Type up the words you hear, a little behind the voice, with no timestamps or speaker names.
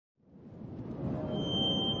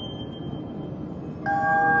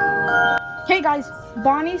Hey guys,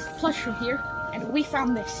 Bonnie's Plush here, and we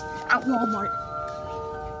found this at Walmart.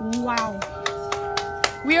 Wow.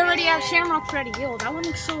 We already have Shamrock Freddy. Yo, that one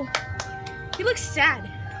looks so... He looks sad.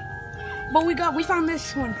 But we found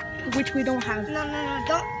this one, which we don't have. No,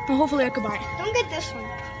 don't. But hopefully I could buy it. Don't get this one.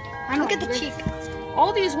 I know. Look at the cheek.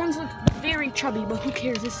 All these ones look very chubby, but who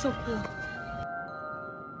cares? It's so cool.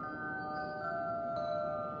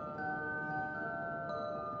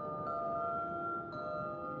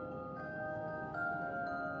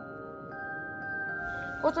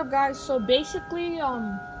 What's up, guys? So basically,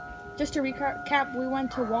 just to recap, we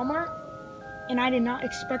went to Walmart, and I did not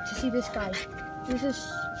expect to see this guy. This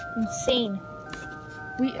is insane.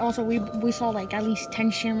 We saw like at least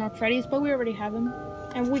 10 Shamrock Freddys, but we already have them,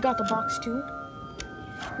 and we got the box too.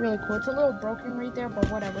 Really cool. It's a little broken right there, but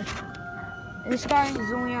whatever. This guy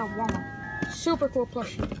is only at Walmart. Super cool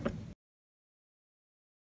plushie.